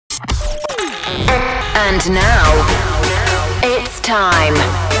And now, it's time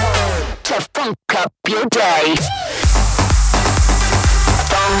to funk up your day.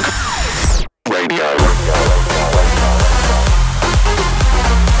 Funk Radio.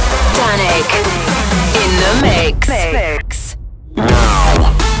 Danik in the mix.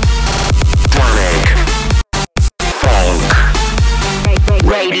 Now, Danik Funk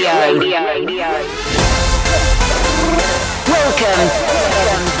Radio. Welcome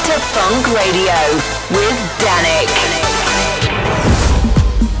to Funk Radio with Danik.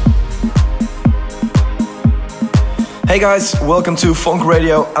 Hey guys, welcome to Funk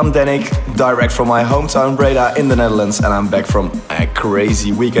Radio. I'm Danik, direct from my hometown Breda in the Netherlands, and I'm back from a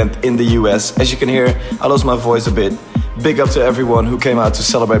crazy weekend in the US. As you can hear, I lost my voice a bit. Big up to everyone who came out to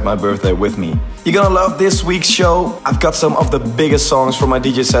celebrate my birthday with me. You're gonna love this week's show. I've got some of the biggest songs from my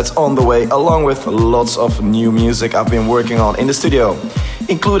DJ sets on the way, along with lots of new music I've been working on in the studio,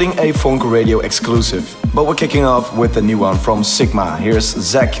 including a Funk Radio exclusive. But we're kicking off with a new one from Sigma. Here's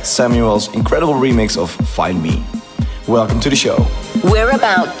Zach Samuel's incredible remix of Find Me. Welcome to the show. We're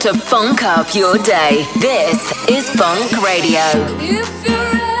about to funk up your day. This is Funk Radio. If you're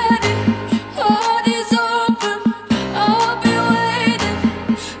ready, heart is open, I'll be waiting.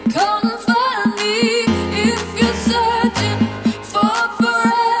 Come find me. If you're searching for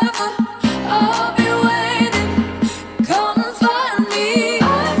forever, I'll be waiting. Come find me. I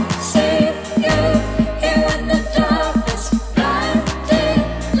see you here in the darkness, blinded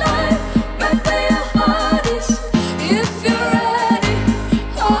light, right where your heart is. If you're ready,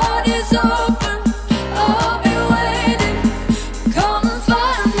 heart is open, I'll be waiting. Come find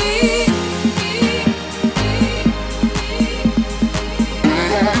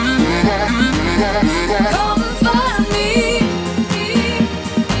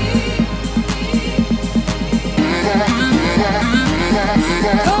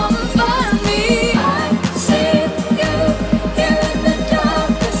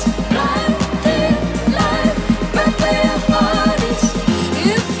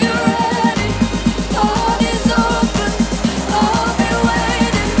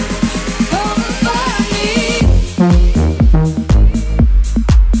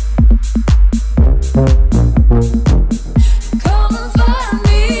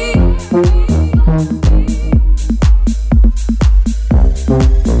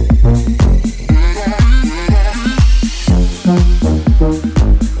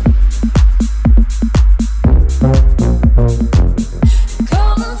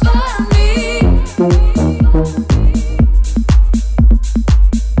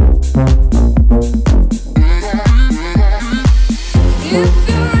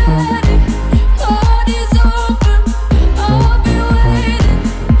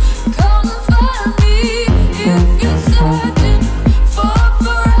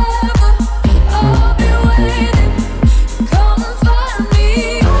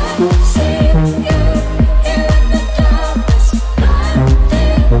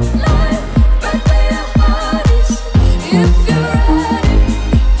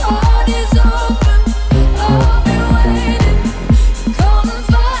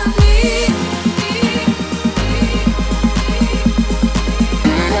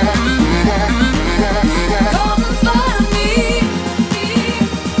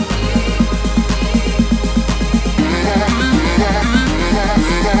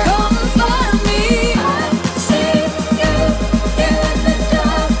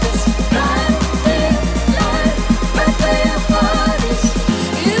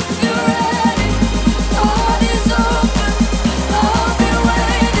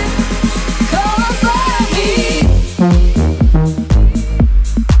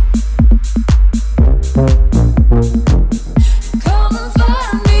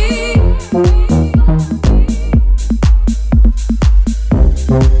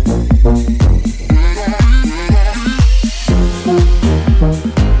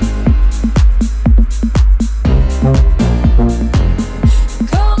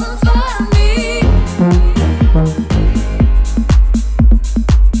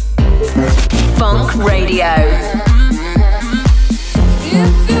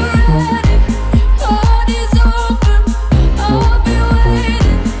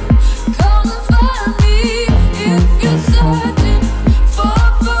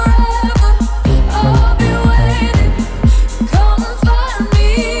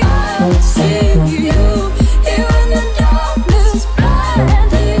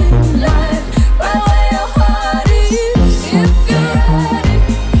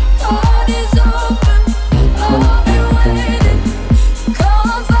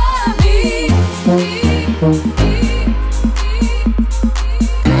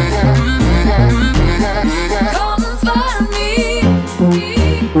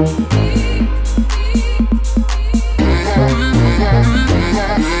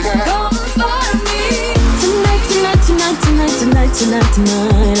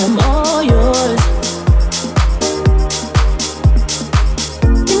tonight, I'm all yours.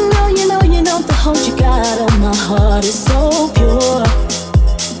 You know the hold you got on my heart is so pure.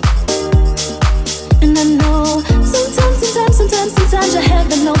 And I know sometimes you have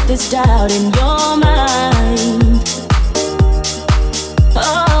to know this doubt in your mind.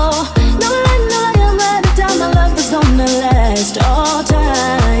 Oh, no lie, I'm right down. My love is gonna last all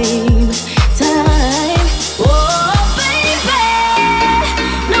time. Oh, baby,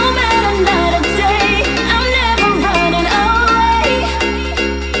 no matter night or day, I'm never running away.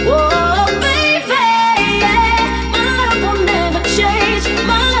 Oh, baby, my love will never change.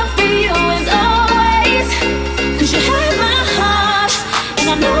 My love for you is always, 'cause you have my heart, and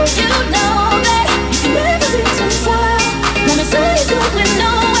I know you know that you can never be too far. Wanna say you're going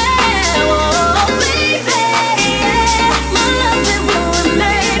nowhere. Oh, baby, my love it will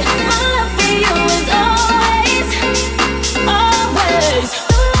remain. My love for you is always, always.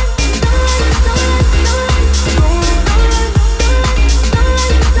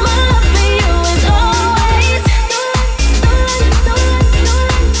 My love for you is always,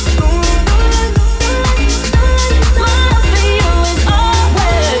 my love for you is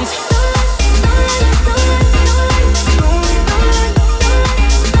always.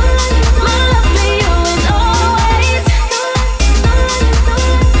 My love for you is always.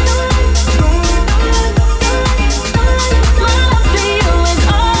 My love for you is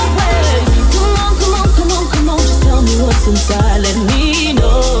always. Come on, just tell me what's inside. Let me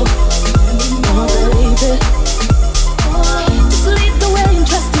know, oh baby. Just lead the way and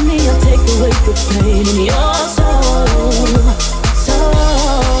trust in me. I'll take away the pain in your soul. So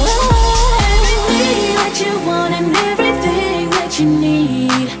everything that you want and everything that you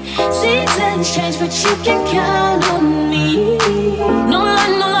need. Seasons change, but you can count on me. No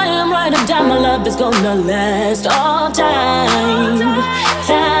lie, I'm right up down. My love is gonna last all time.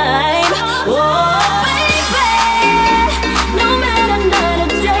 Oh, baby, no matter night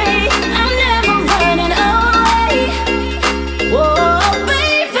or day, I'm never running away. Oh,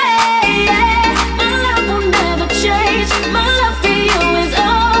 baby, my love will never change. My love for you is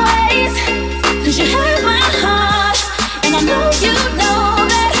always, 'cause you have my heart, and I know you know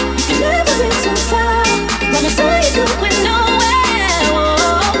that you can never be too far. Wanna say you're going nowhere.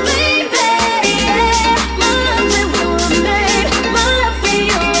 Oh, baby, my love it will remain.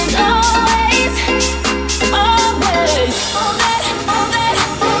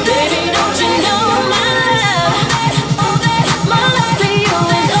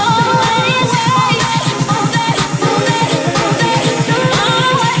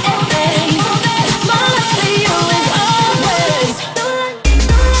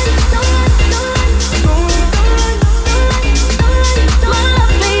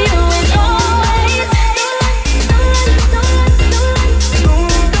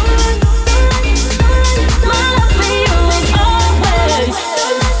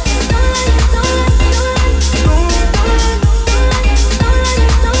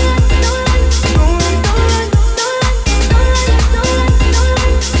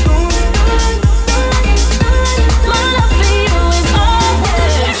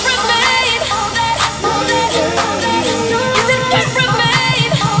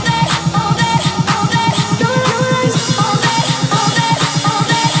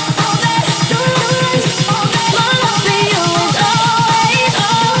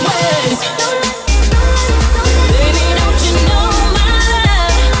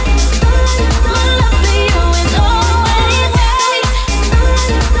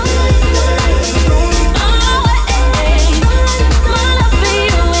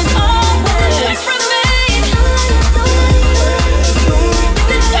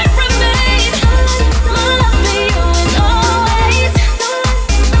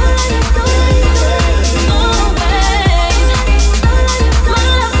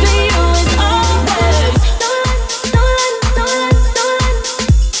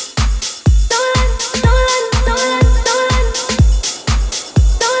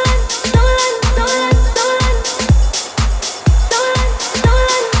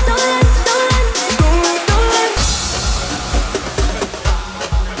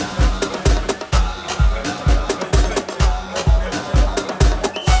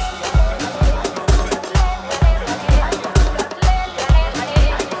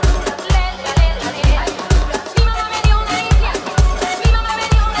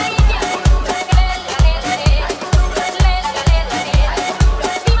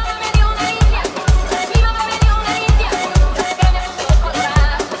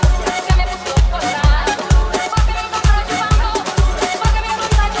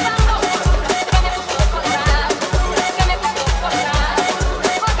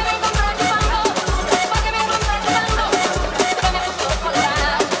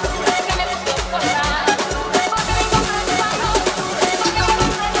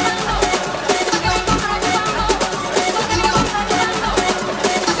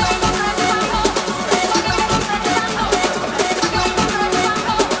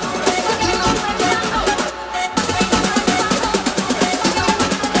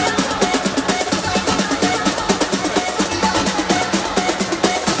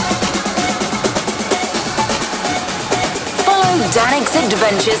 Danik's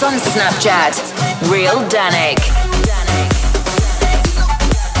adventures on Snapchat. Real Danik.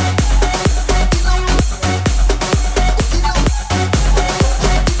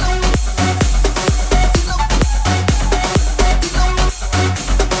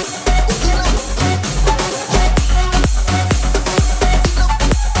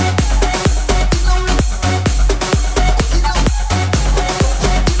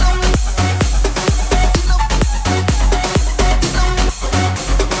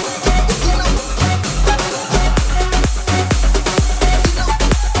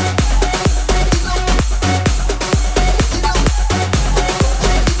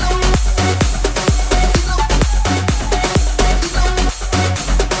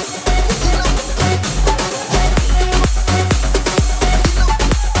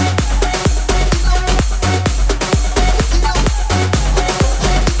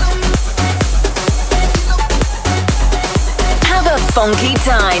 Funky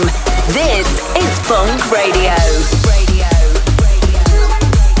time. This is Funk Radio.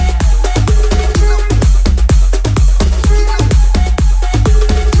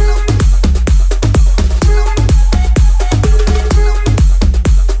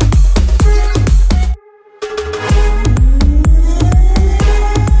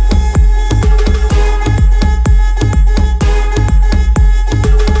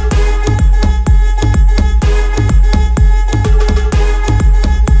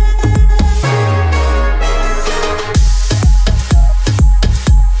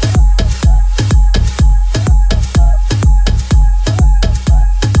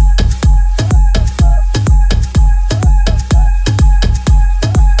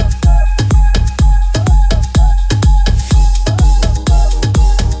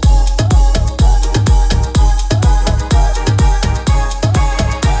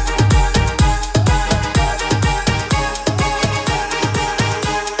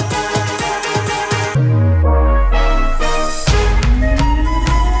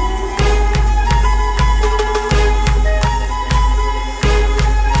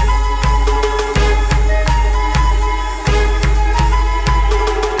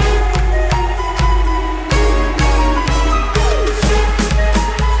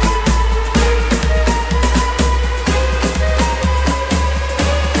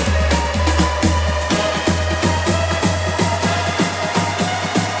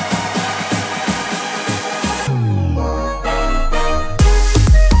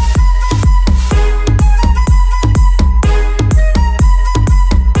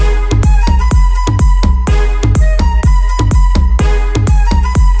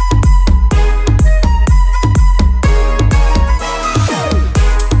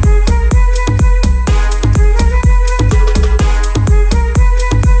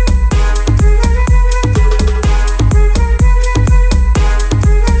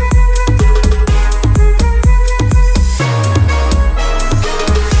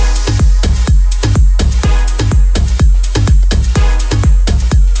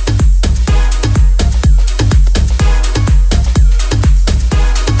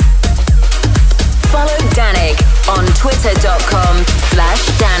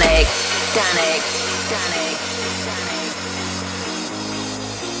 Twitter.com/Danik. Danik.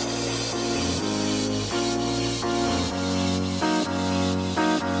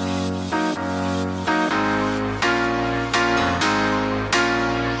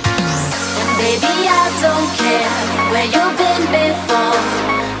 Baby, I don't care where you've been before.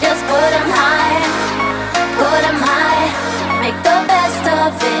 Just put 'em high, put 'em high. Make the best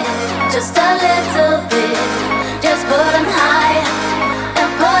of it, just a little bit. Just put 'em high and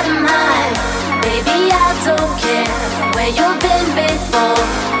put 'em high. Baby, I don't care where you've been before.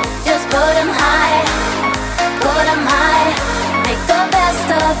 Just put 'em high, put 'em high. Make the best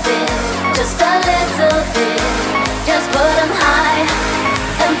of it, just a little bit. Just put 'em high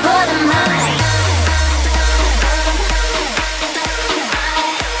and put 'em high.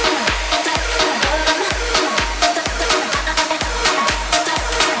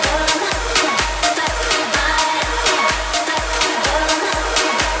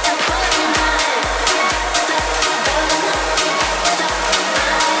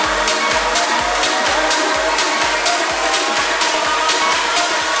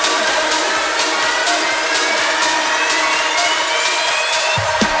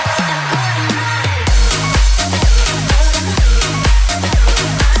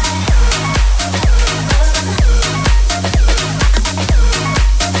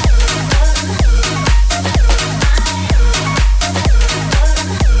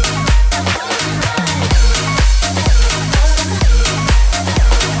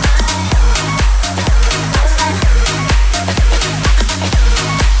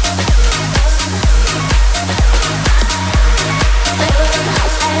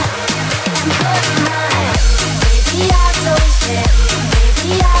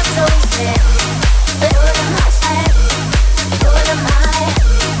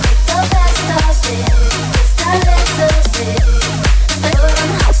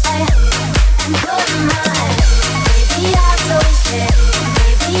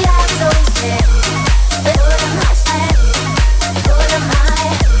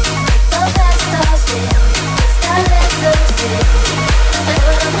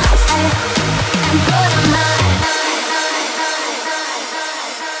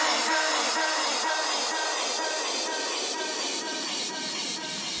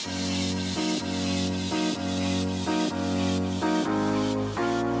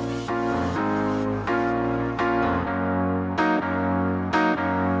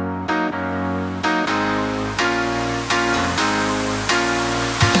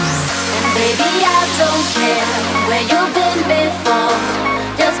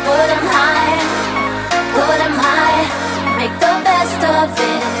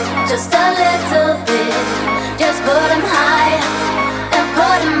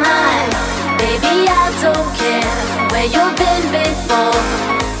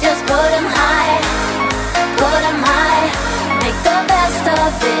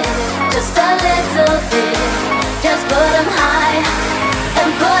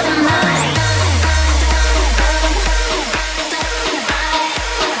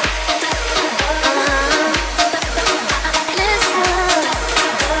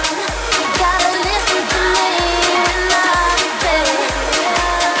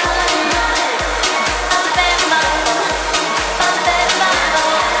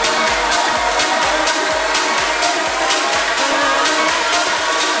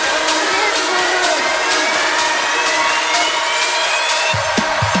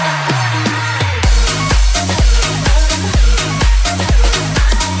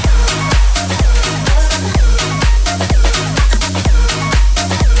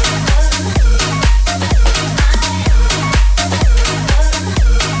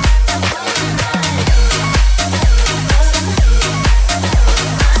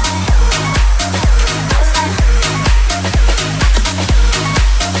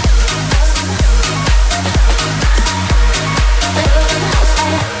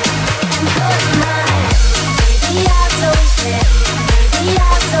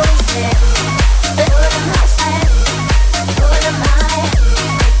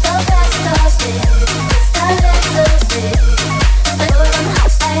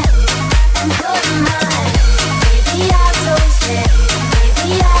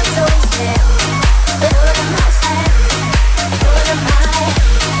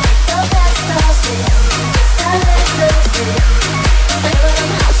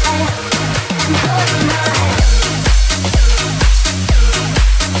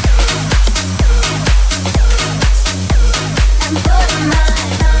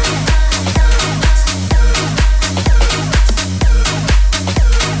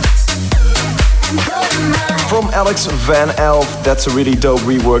 Alex Van Elf, that's a really dope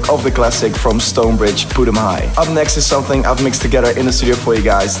rework of the classic from Stonebridge, Put 'Em High. Up next is something I've mixed together in the studio for you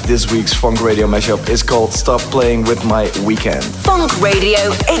guys. This week's Funk Radio mashup is called Stop Playing With My Weekend. Funk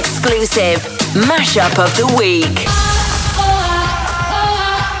Radio exclusive mashup of the week.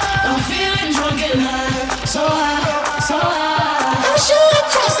 I'm feeling drunk and high, so high, so high. I'm shooting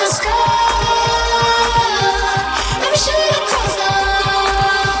across the sky. I'm shooting across the.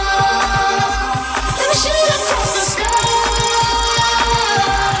 I'm shooting across the sky.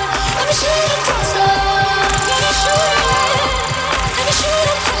 I'm shooting across the. I'm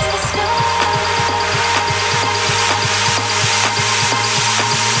shooting across the sky.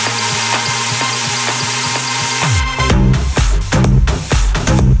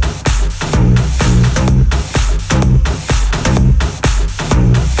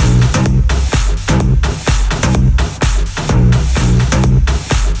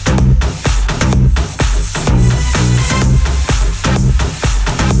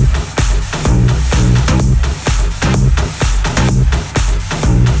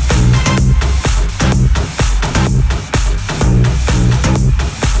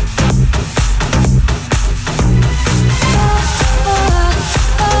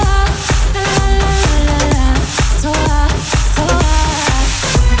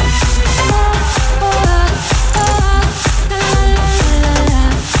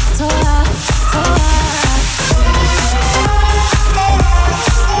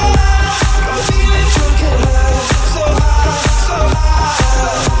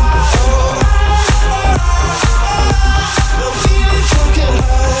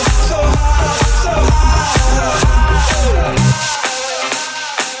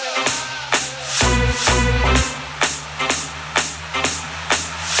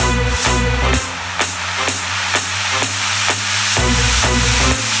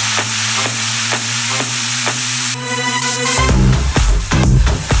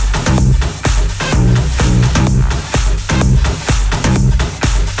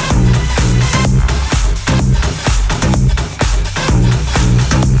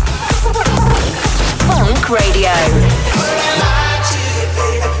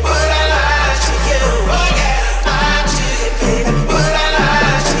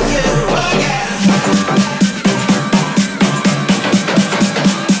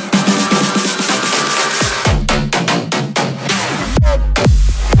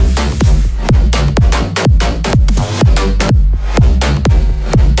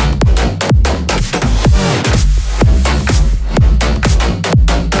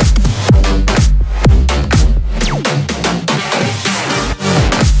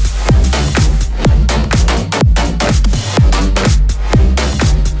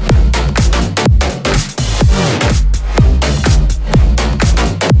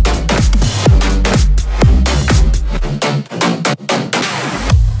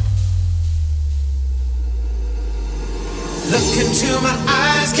 my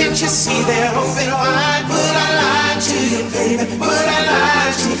eyes, can't you see they're open wide? Would I lie to you, baby? Would I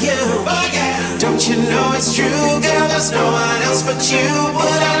lie to you? Oh yeah. Don't you know it's true, girl? There's no one else but you.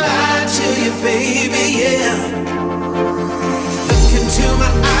 Would I lie to you, baby? Yeah. Look into my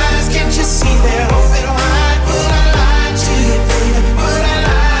eyes, can't you see they're open wide? Would I lie to you, baby? Would I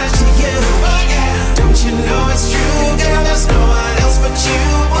lie to you? Oh yeah. Don't you know it's true, girl? There's no one else but you.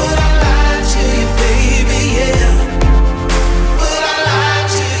 Would I lie to you, baby? Yeah. Would I lie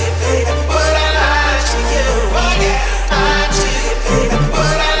to you, baby? Would I lie to you? Oh yeah. Lie to you, baby.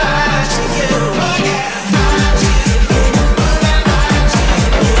 Would I lie to you? Oh yeah. Lie to you, baby. Would I lie to you,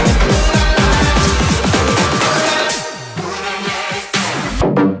 baby? Would I lie to you?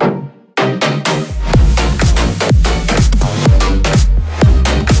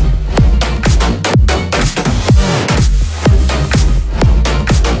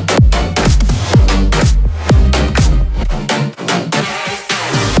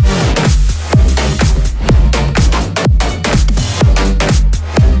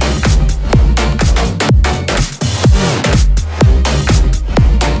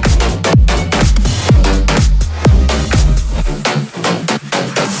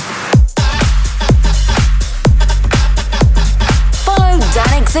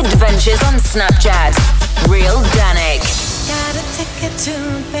 Adventures on Snapchat. Real Danik. Got a ticket to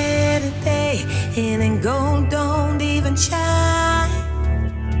a better day. In and gold don't even shine.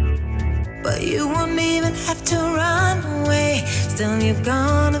 But you won't even have to run away. Still you're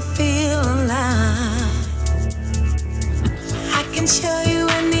gonna feel alive. I can show you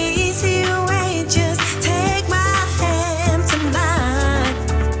an easier way. Just take my hand tonight.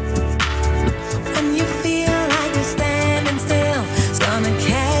 When you feel like you're standing still, it's gonna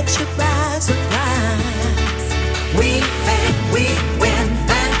catch you by surprise. We fail, we win,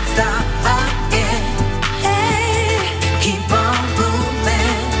 and start again. Hey, keep on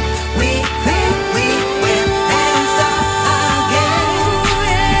moving. We fail, we win, and start again.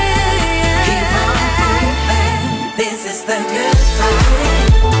 Keep on moving. This is the good fight.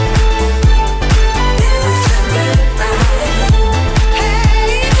 This is the good fight.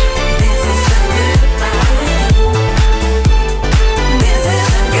 Hey, this is the good fight. This is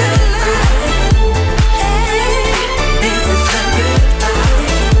the good life. Hey, this is the good life.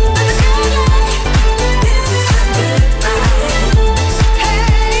 This is the good life.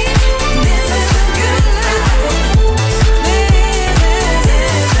 Hey, this is the good life. This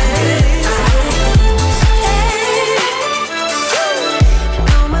is the good life. Hey,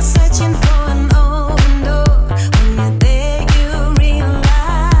 no more searching for an open door. When you're there, you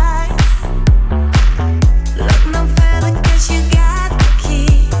realize. Look no further 'cause you got the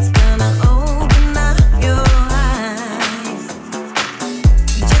keys. Gonna open up your eyes.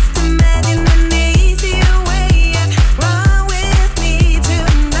 Just imagine an easier way and run with me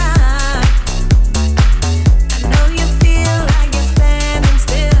tonight. I know you feel like you're standing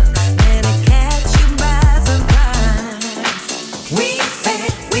still. Let it catch you by surprise. We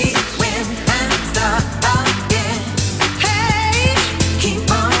fail, we win, and start again. Hey, keep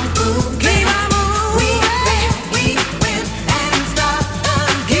on moving. Keep on moving. We fail, we win, and start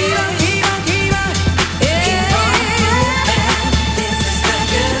again. Keep on, keep on, keep on. This is the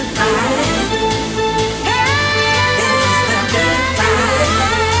good life. This is the good life.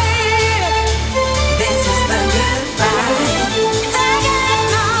 This is the good life.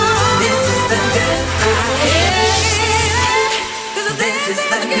 This is the good life. This is the good life.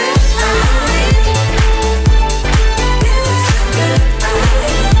 This is the good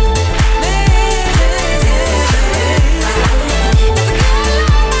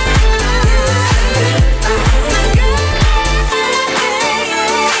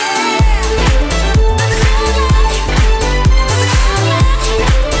This is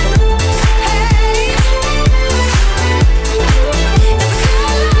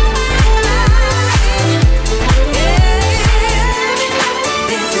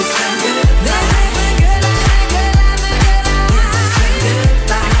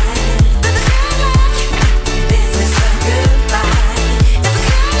the good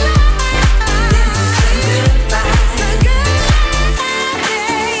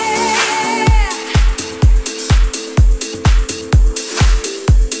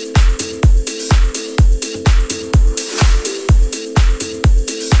life.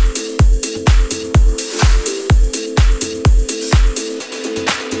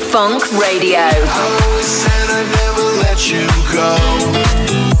 Funk Radio. I always said I'd never let you go.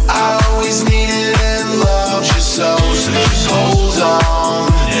 I always needed and loved you so just hold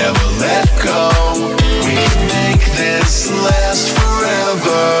on, never let go. We can make this last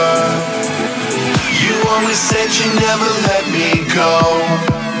forever. You always said you never let me go.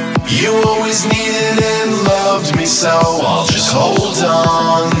 You always needed and loved me, so I'll just hold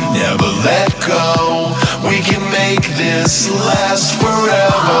on, never let go. We can make this last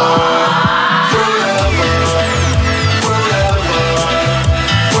forever. Forever. Forever.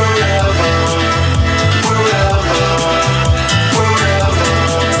 Forever. Forever. Forever.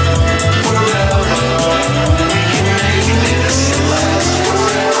 Forever. We can make this last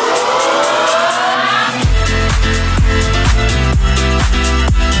forever.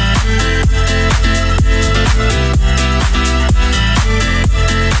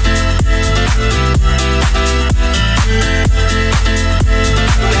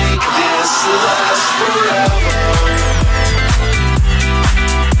 Make this last forever.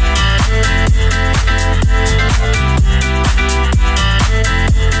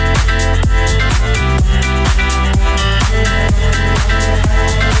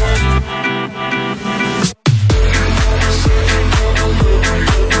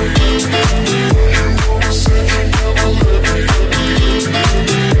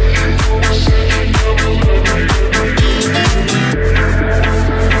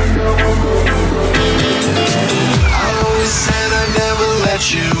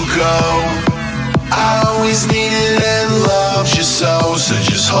 I always needed and loved you so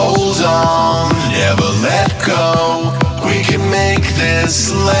just hold on, never let go. We can make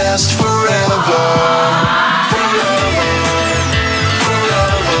this last forever. Forever.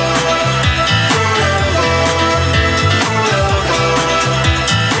 Forever. Forever. Forever.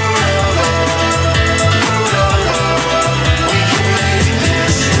 Forever. We can make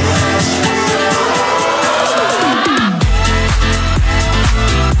this last forever.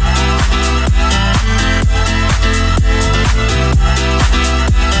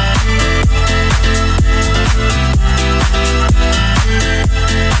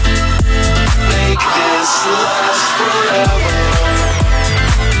 Make this last forever.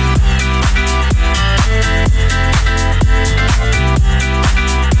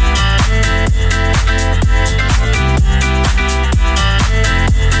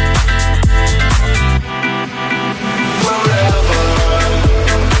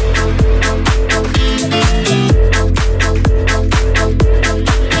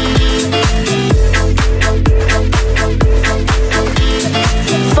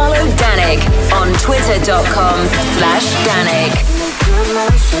 Follow Danik on twitter.com/Danik.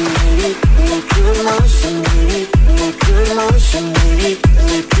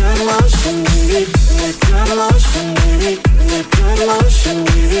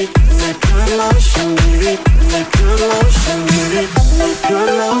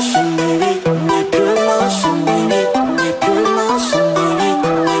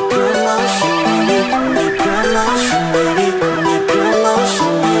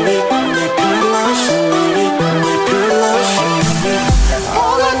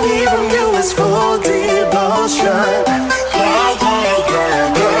 All I need from you is full devotion.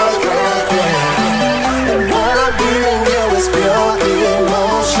 And what I'm giving you is pure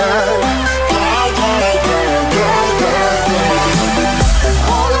emotion.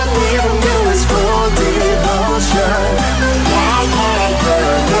 All I need from you is full devotion.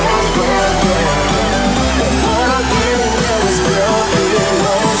 And what I'm giving you is pure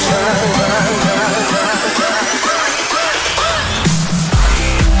emotion.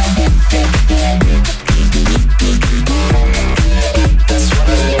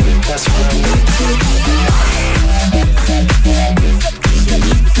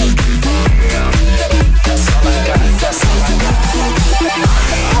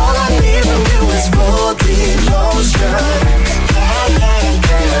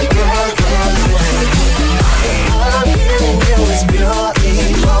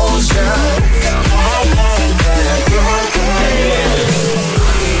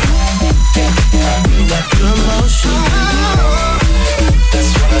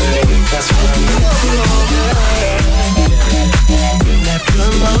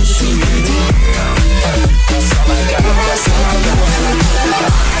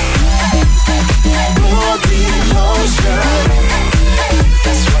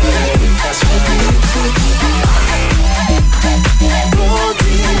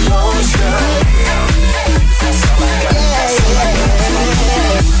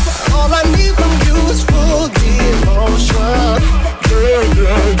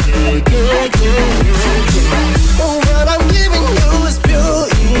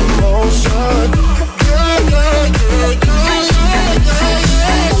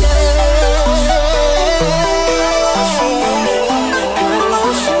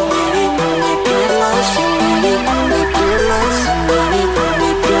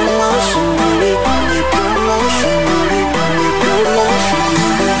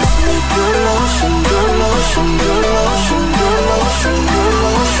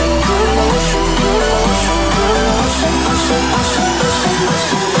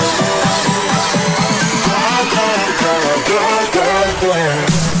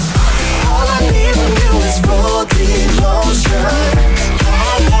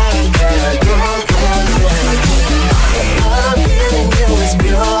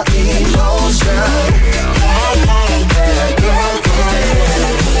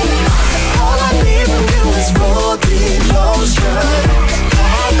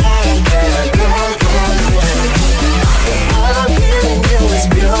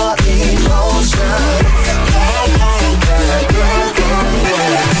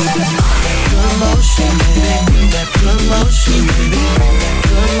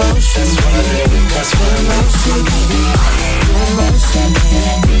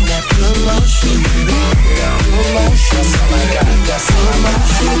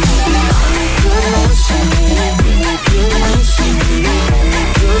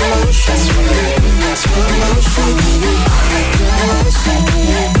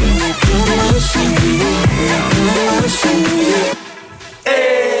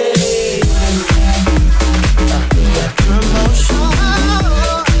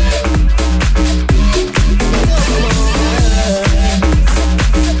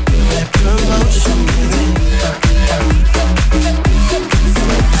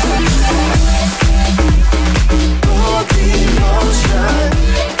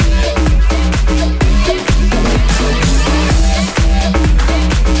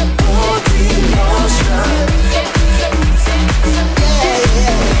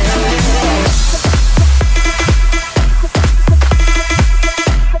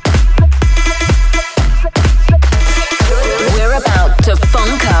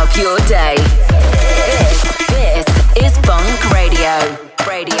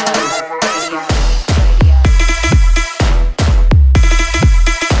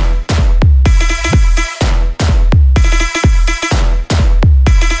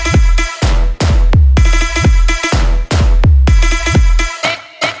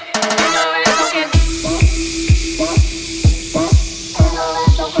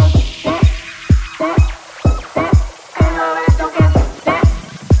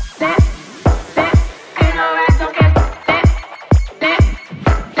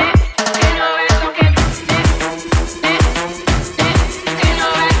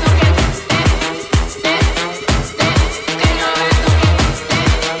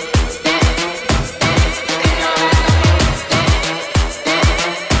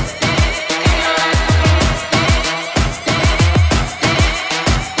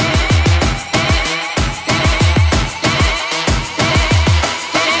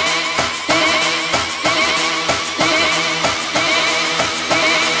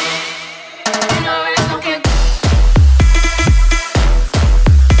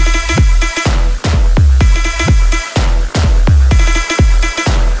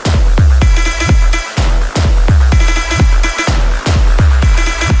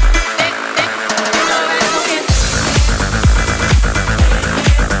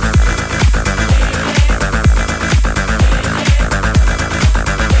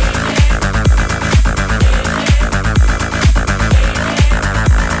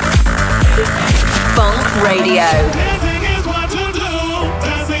 Funk Radio. Dancing is what you do.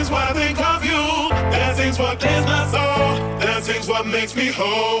 Dancing's what I think of you. Dancing's what clears my soul. Dancing's what makes me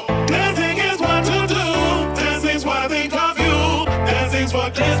whole. Dancing is what you do. Dancing's what I think of you. Dancing's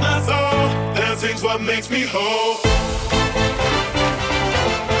what clears my soul. Dancing's what makes me whole.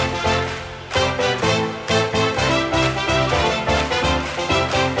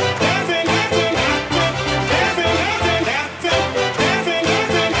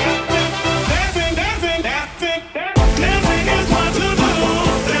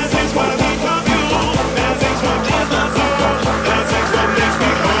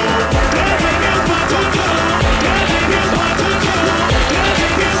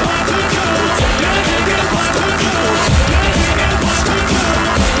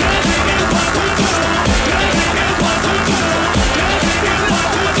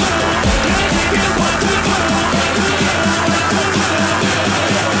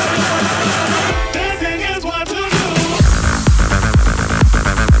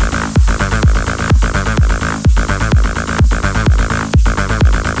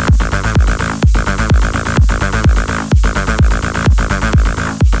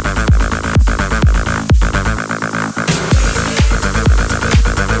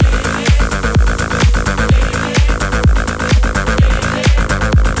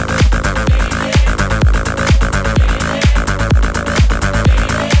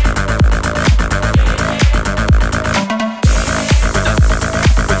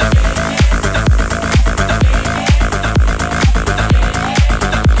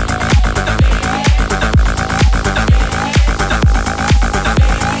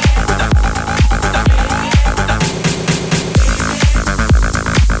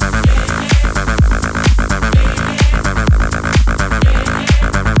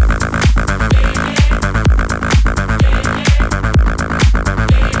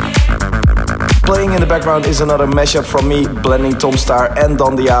 Playing in the background is another mashup from me, blending Tom Staar and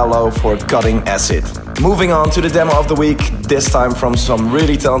Don Diallo for Cutting Acid. Moving on to the demo of the week, this time from some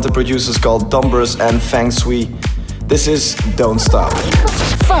really talented producers called Dumbers and Feng Shui. This is Don't Stop.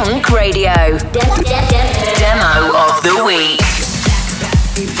 Funk Radio. Demo of the week.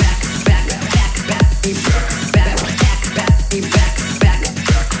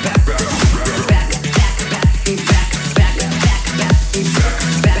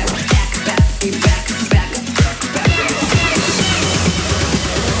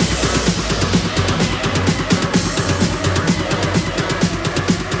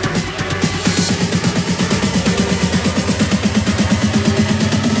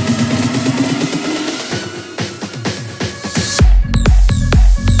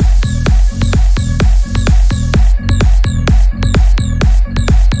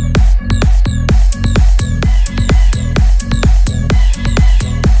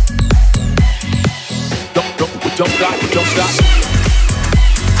 Don't stop.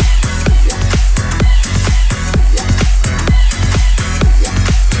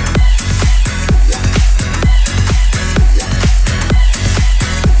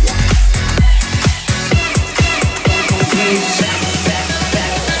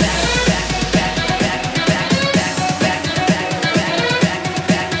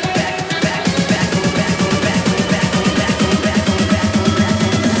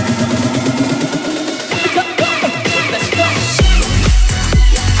 Let's go.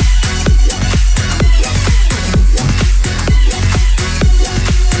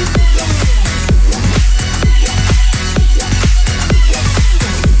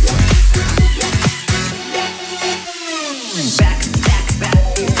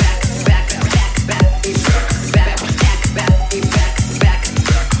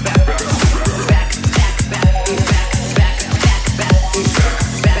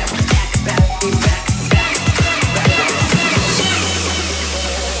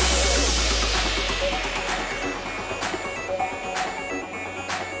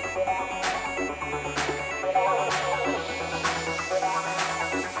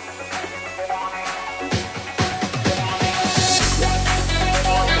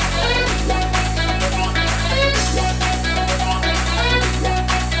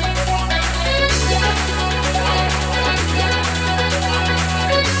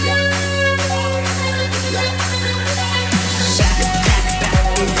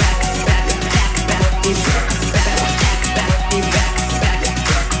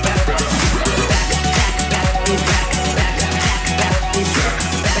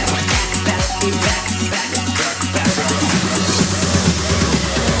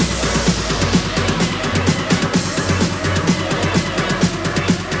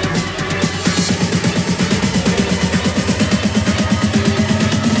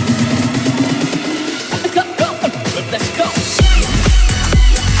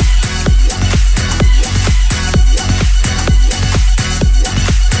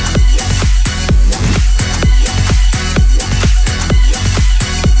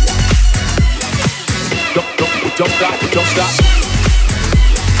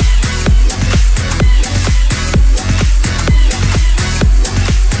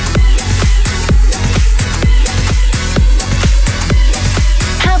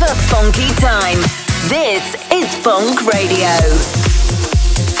 Have a funky time. This is Funk Radio.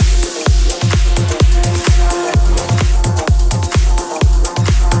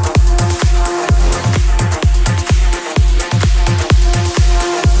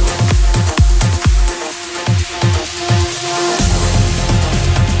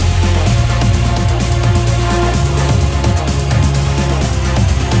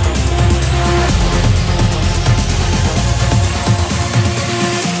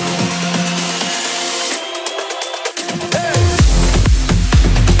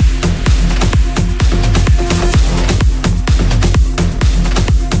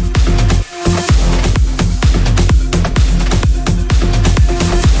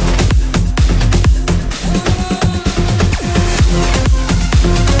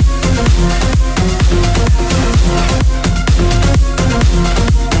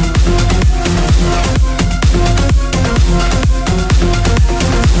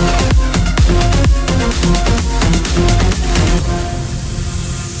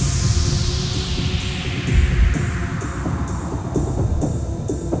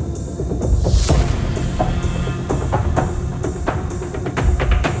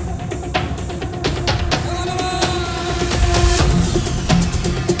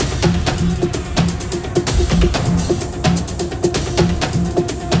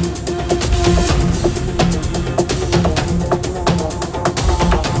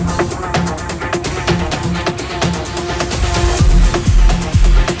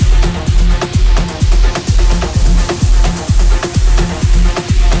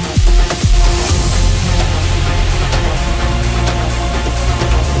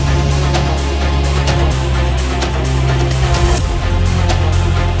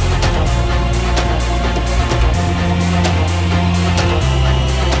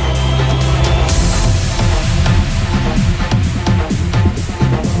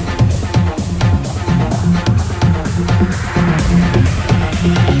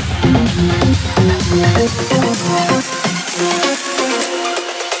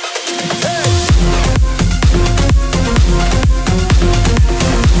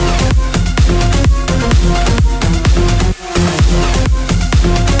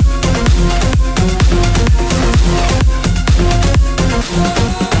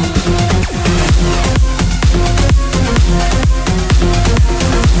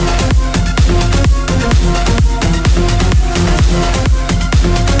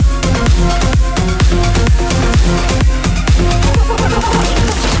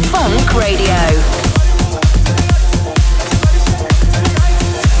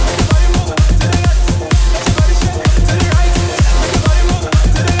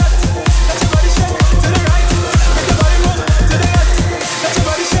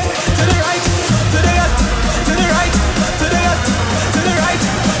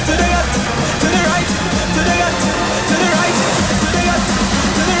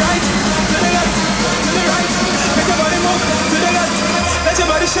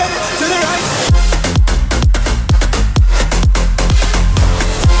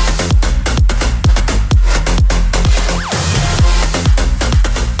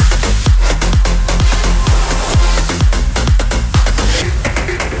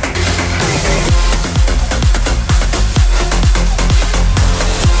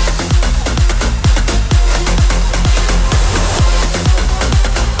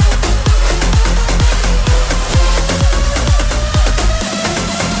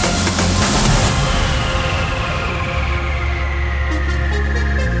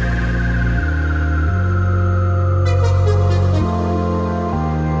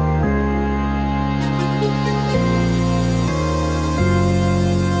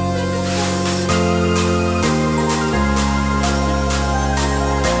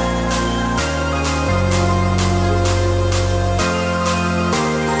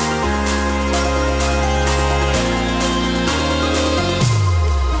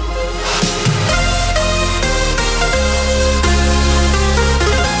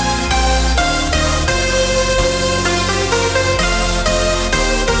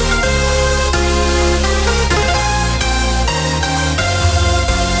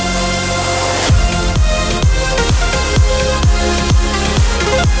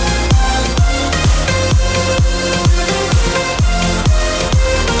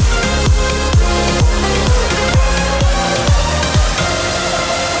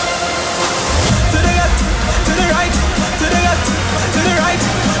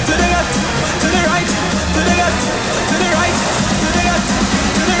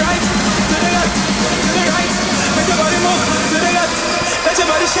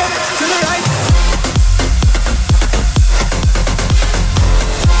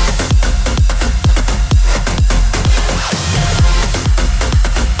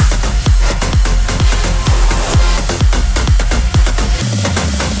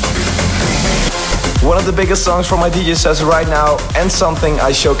 of the biggest songs from my DJ sets right now and something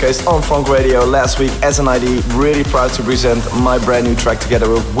I showcased on Funk Radio last week as an ID. Really proud to present my brand new track together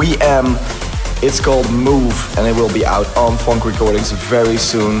with We.Am. It's called Move and it will be out on Funk Recordings very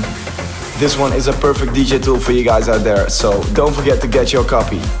soon. This one is a perfect DJ tool for you guys out there, so don't forget to get your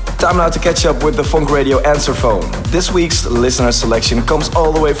copy. Time now to catch up with the Funk Radio answer phone. This week's listener selection comes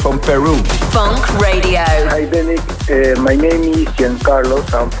all the way from Peru. Funk Radio. Hi, Benic. My name is Giancarlo.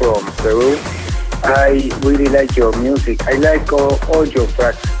 I'm from Peru. I really like your music. I like all your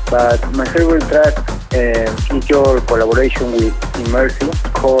tracks, but my favorite track is your collaboration with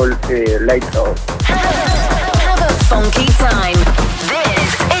Immersive called Lights Out. Have a funky time. This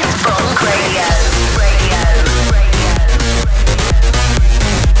is Funk Radio.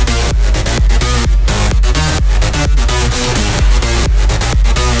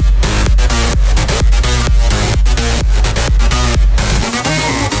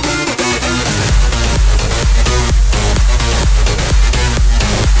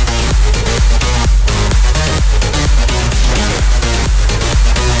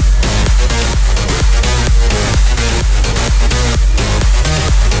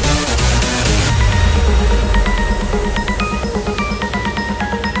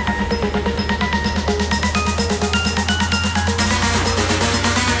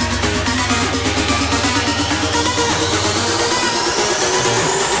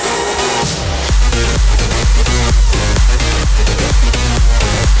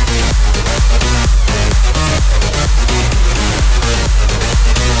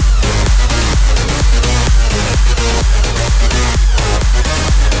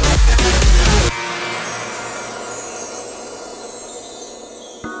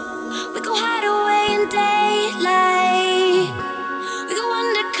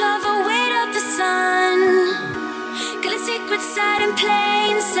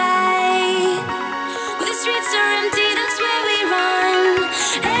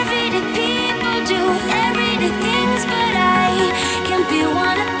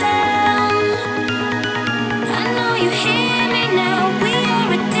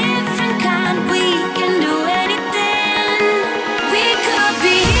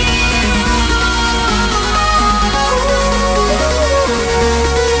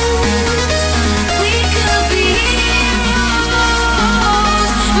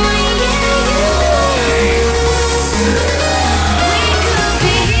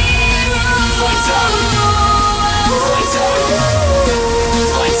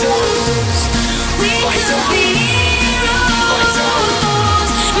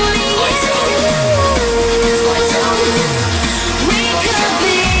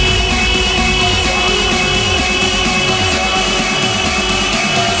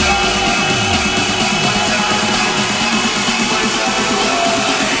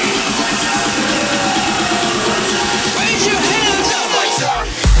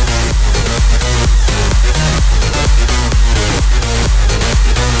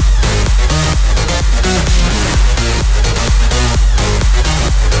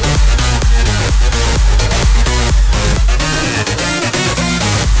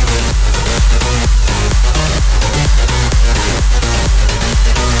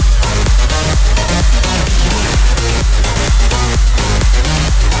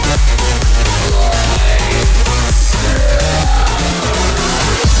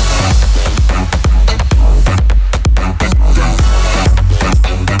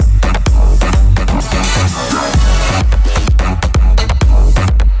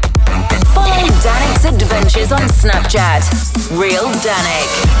 Snapchat, Real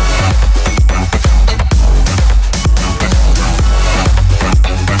Danik.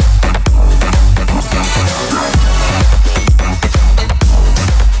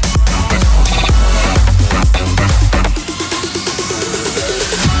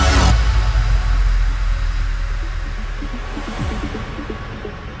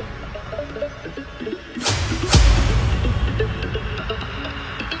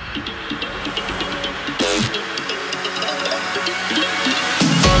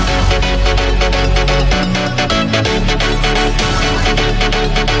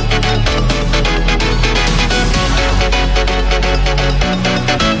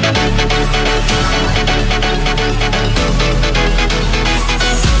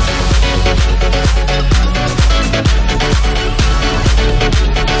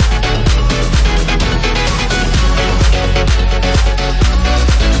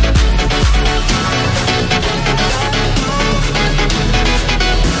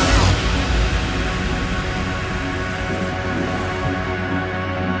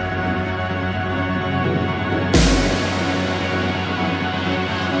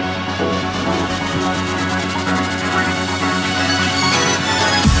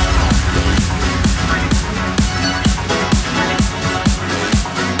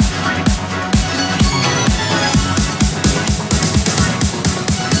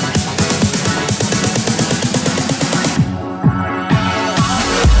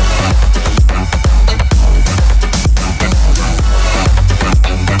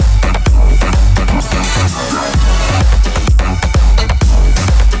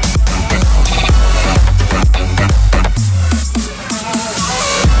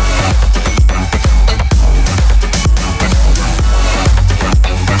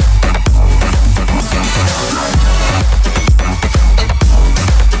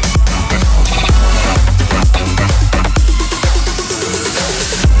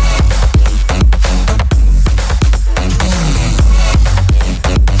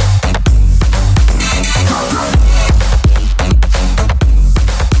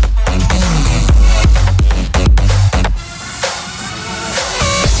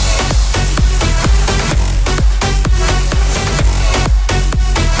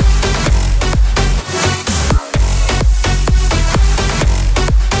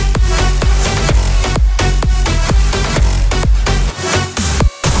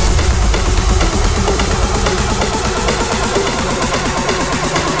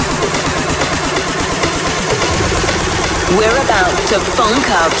 about to funk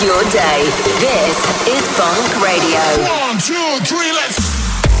up your day. This is Funk Radio. 1, 2, 3, let's.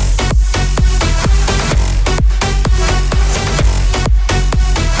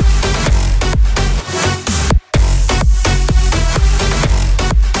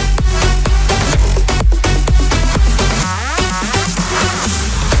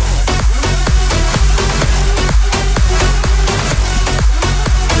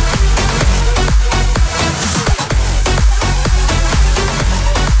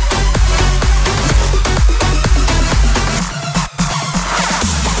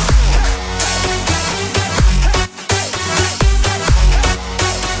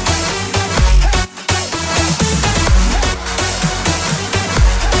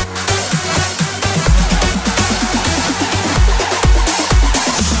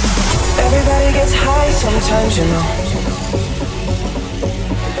 Sometimes, you know.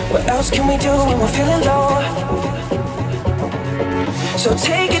 What else can we do when we're feeling low? So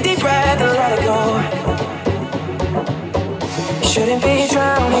take a deep breath and let it go. You shouldn't be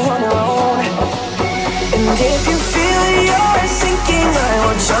drowning on your own. And if you feel you're sinking, I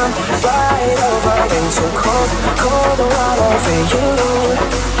will jump right over into cold, cold water for you.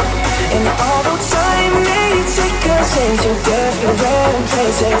 And although time may take us into different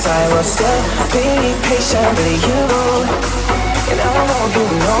places, I will still be patient with you. And I want you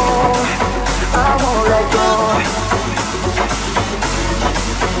to know I won't let go.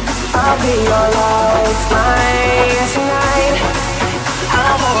 I'll be your lifeline tonight.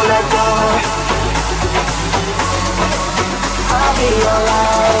 I won't let go. I'll be your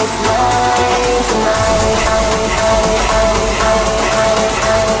lifeline tonight.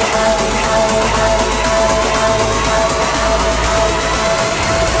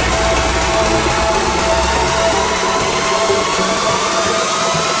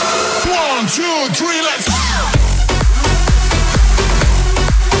 1, 2, 3, let's go!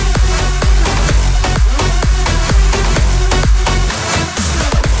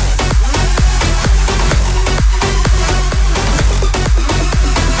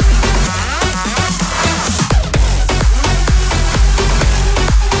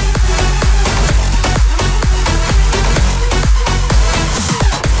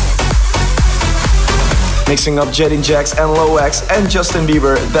 Mixing up Jaden Jax and Loax and Justin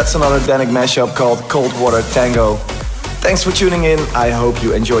Bieber, that's another Danik mashup called Cold Water Tango. Thanks for tuning in, I hope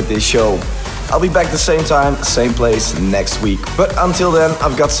you enjoyed this show. I'll be back the same time, same place next week. But until then,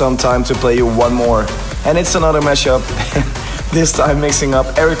 I've got some time to play you one more. And it's another mashup, this time mixing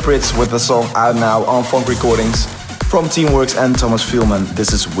up Eric Prydz with the song Out Now on Funk Recordings. From Teamworks and Thomas Fielman,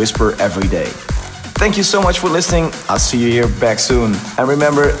 this is Whisper Every Day. Thank you so much for listening, I'll see you here back soon. And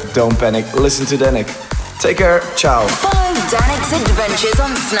remember, don't panic, listen to Danik. Take care, ciao. Follow Danik's adventures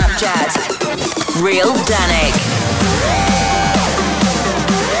on Snapchat. Real Danik.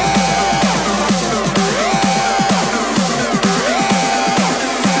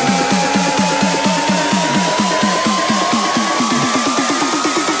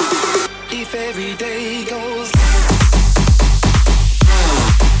 If every day goes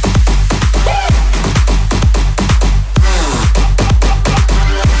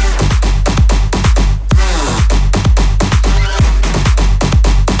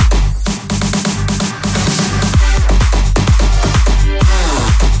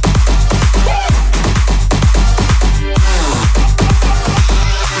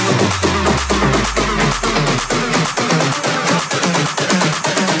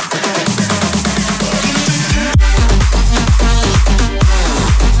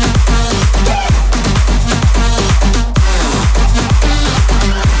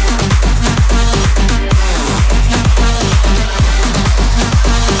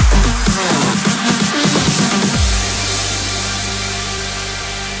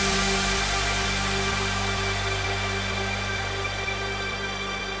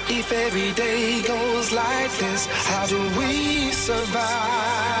If every day goes like this, how do we survive?